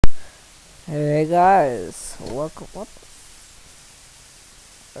Hey guys, welcome. What?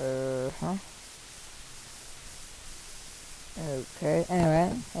 Huh? Okay.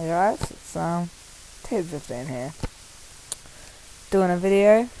 Anyway, hey guys, it's TB15 here, doing a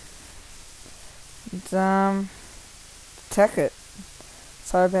video. It's Tekkit.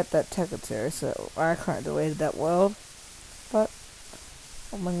 Sorry about that Tekkit series. So I can't deleted that world, but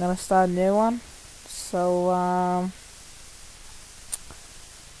I'm gonna start a new one. So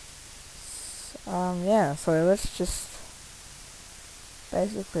yeah. So let's just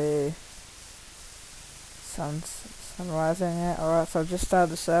basically sunrising it. Alright, so I just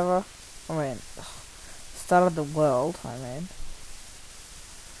started the server. I mean, started the world. I mean,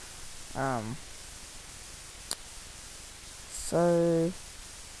 so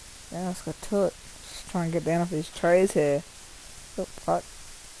yeah, let's get to it. Just try and get down off these trees here. Oh, fuck.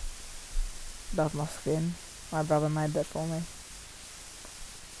 Love my skin. My brother made that for me.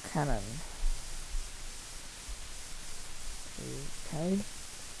 Cannon. Okay.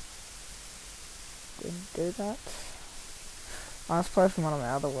 Didn't do that. I was playing from one of my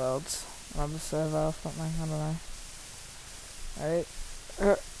other worlds. Another server or something, I don't know. Alright.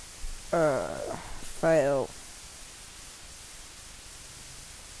 Fail.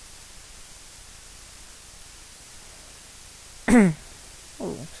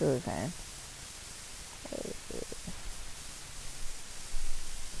 Oh, sugarcane.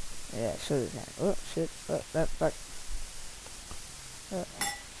 Yeah, sugarcane. Oh, shit. Oh, that fuck.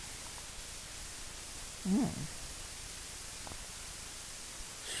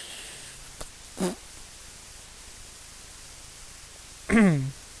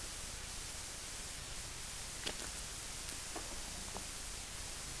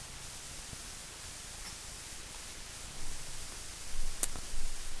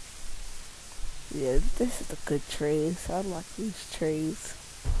 Yeah, this is the good trees. I like these trees.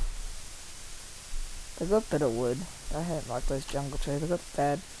 They got better wood. I hate like those jungle trees. They got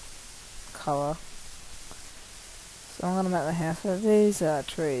bad colour. So I'm gonna make my house out of these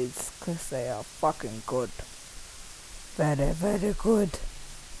trees because they are fucking good. Very, very good.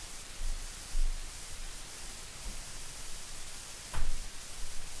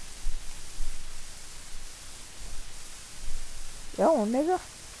 Yo, nigga.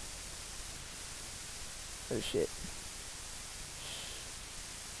 Oh shit.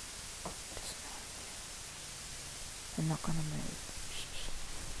 They're not gonna move.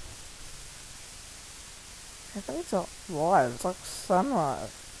 I think it's not live. It's like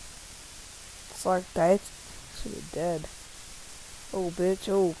sunrise. It's like day. Should be dead. Oh bitch.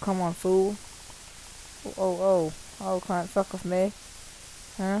 Oh, come on, fool. Oh, oh, oh. Oh, can't fuck with me.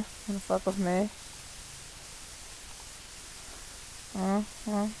 Huh? Wanna fuck with me?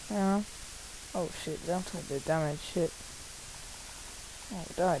 Yeah. Oh shit, don't take the damage, shit. Oh,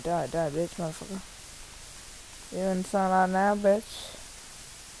 die, bitch, motherfucker. You in sunlight now, bitch?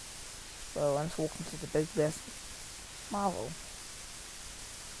 Well, I'm just walking to the big best Marvel.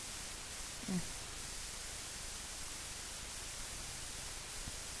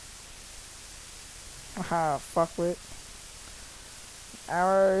 Haha, fuck with.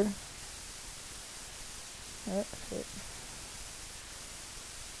 Arrow. Yep, shit.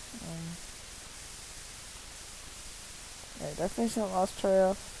 Yeah, did I finish that last tree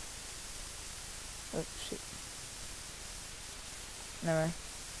off? Oh, shit. Anyway.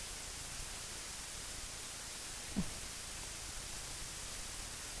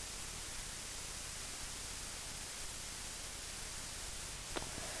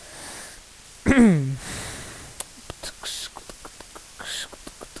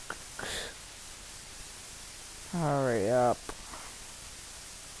 Hurry up.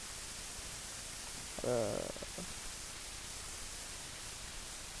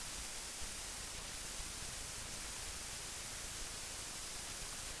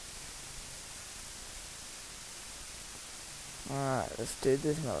 Alright, let's do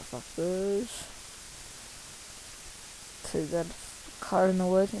this, motherfuckers. Too bad car in the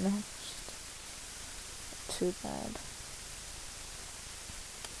wood, you know? Too bad.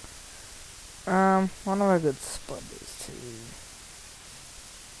 One of our good spot is to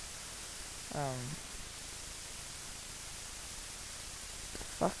the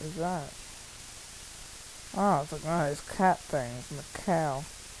fuck is that? Oh, it's like one of those cat things from a cow.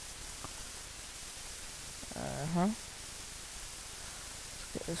 Let's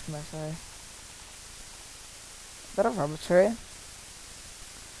get this mess out. Is that a rubber tree?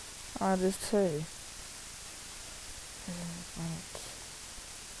 Oh, it is too.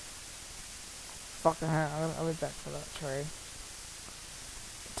 Fucking hell, I'll be back for that tree.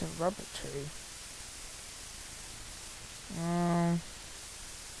 It's a rubber tree.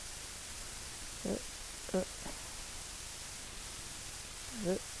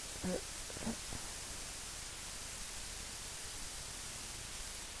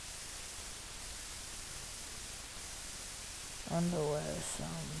 Underwear,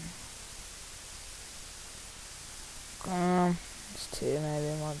 it's two, maybe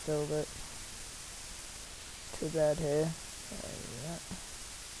I might build it. Too bad here.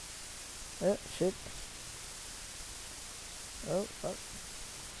 Oh, shit. Oh, fuck.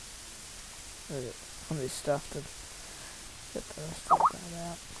 Look at some of this stuff to get the rest of that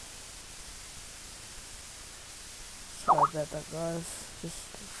out. Sorry about that, guys. Just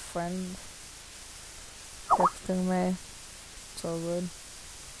a friend texting me. It's all good.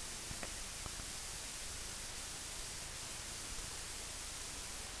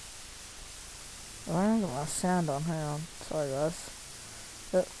 I haven't got my sound on, hang on. Sorry, guys.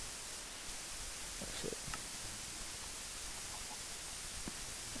 Oh, shit.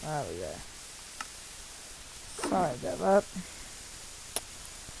 There we go. Sorry about that.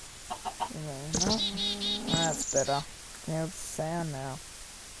 No, that's better. Can you hear the sound now?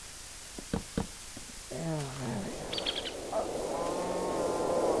 Yeah, there we go.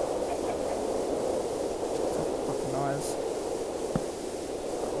 What's that noise?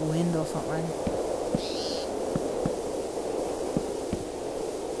 Wind or something?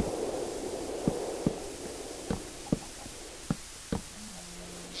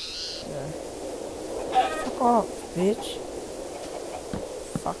 Fuck off, bitch.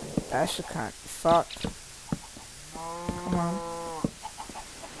 Fucking bastard cunt. Fucked. Come on.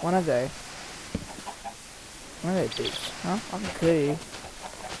 Wanna go? Bitch? Huh? I can kill you.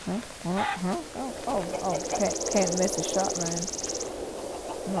 Huh? Huh? Oh, can't miss a shot, man.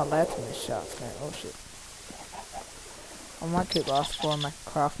 I'm not allowed to miss shots, man. Oh shit. I might keep last four and make a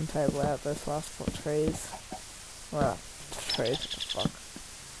crafting table out of those last 4 trees. Well, trees, what the fuck.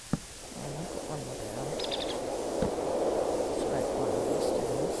 Oh, I've got one more down. Let's make one of these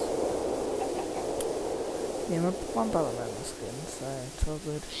things. Yeah, my brother made my skin, so it's all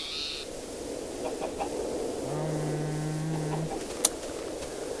good.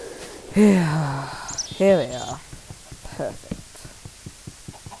 Yeah, here we are. Perfect.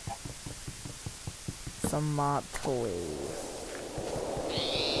 Some more toys.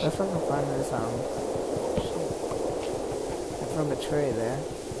 Let's look and find this shit. From a tree there.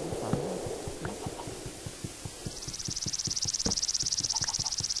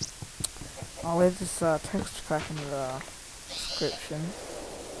 I'll leave this text pack in the description.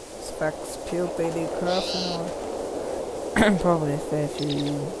 Specs pure BD crafting or probably a fair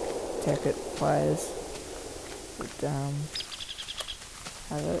few Tekkit players would have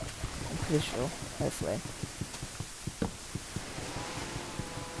it. I'm pretty sure, hopefully.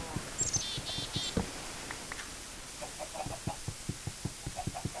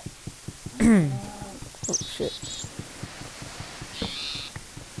 Oh shit.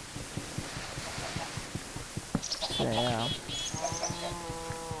 So yeah.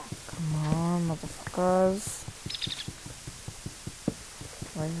 Come on, motherfuckers.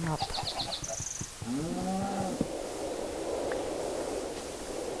 Line up.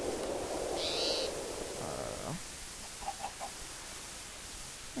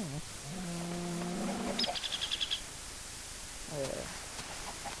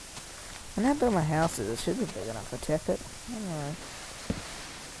 And how big my house is, it should be big enough for Tekkit. I don't know.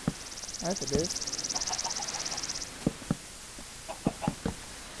 I hope it is.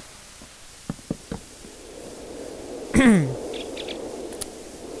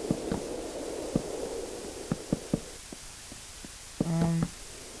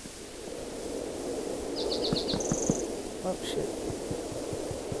 Oh shit.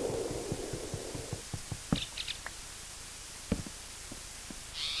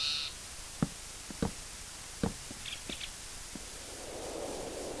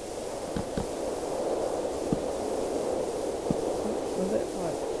 Was it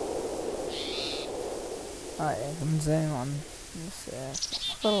like? Oh yeah, I can zoom on this. I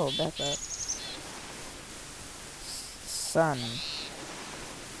forgot all about that. Sun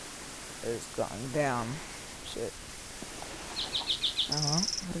is going down. Shit. Oh,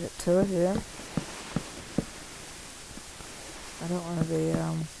 gotta get to it here. I don't want to be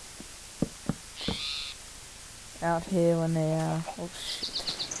out here when they oh shit,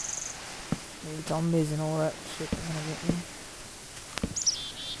 the zombies and all that shit are gonna get me.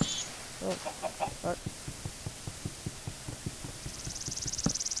 Oh, fuck.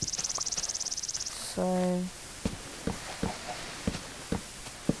 So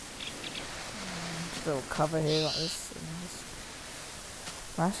just a little cover here like this.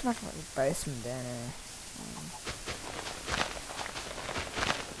 Imagine I can make a basement down here.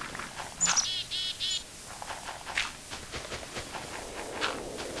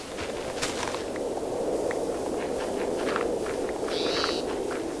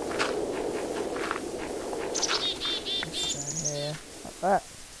 that.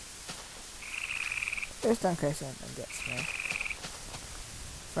 Just in case anything gets me.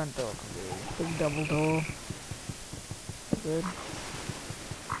 Front door can be big double door. Good.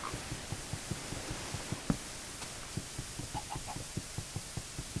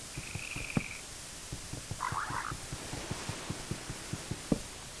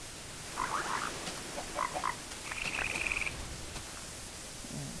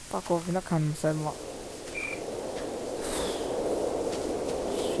 Fuck off, you're not coming so much.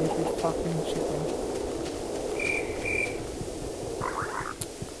 Stupid fucking chicken.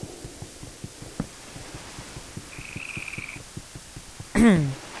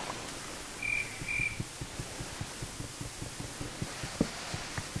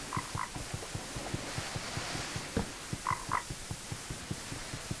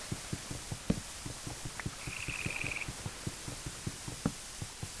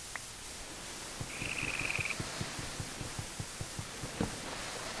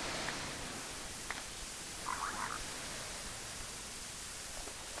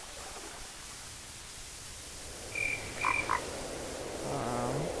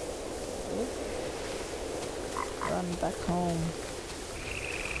 Run back home.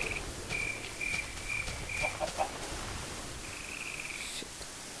 Shit.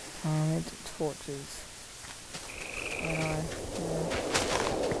 Oh, I need torches. Anyway, yeah.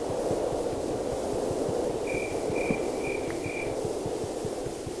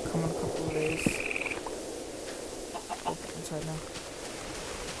 Come on, a couple of these. Oh, get inside now.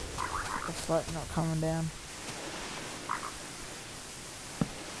 Looks like not coming down.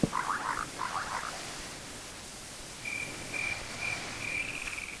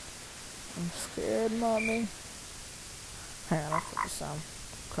 I'm scared, mommy. Hang on, I'll put this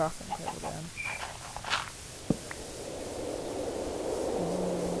crafting table down.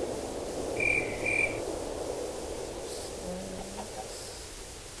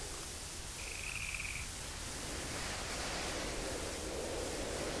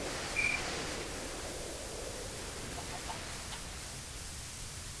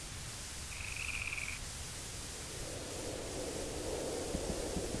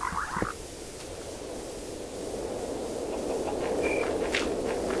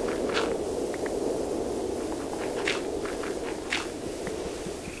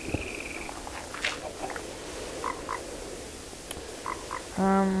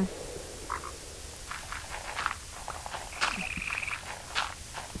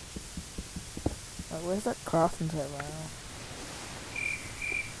 Where's that crafting table now?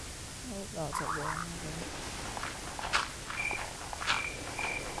 Oh, it's up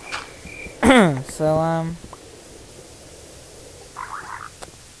there. So,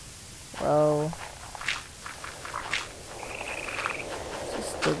 well,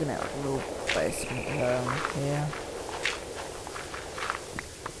 just digging out a little basement, here.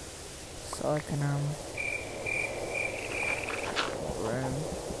 So I can, room.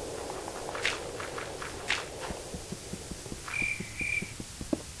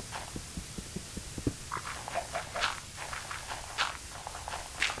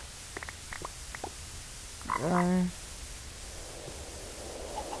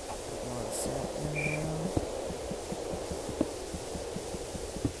 What's that now?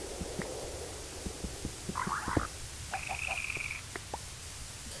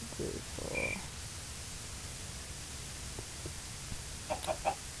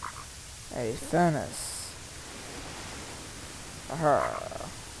 A furnace.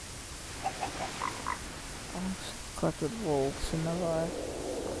 Collected wolves in the life.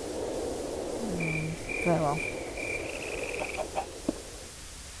 Very well.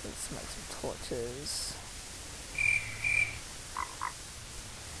 Let's make some torches.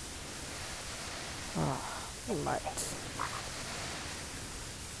 Light.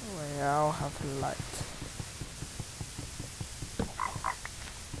 We all have light.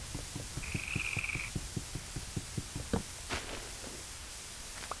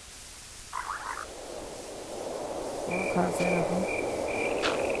 I can't see anything.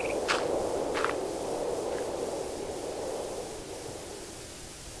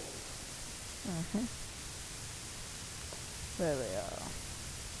 There we are.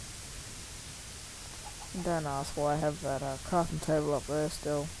 Don't ask why I have that crafting table up there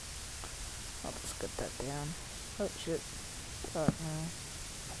still. I'll just get that down. Oh shit. Oh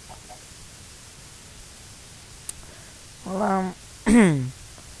no. Well,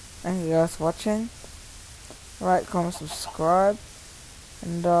 thank you guys for watching. Like, comment, subscribe,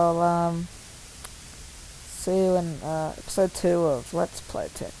 and I'll see you in episode 2 of Let's Play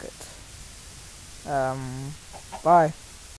Tekkit. Bye.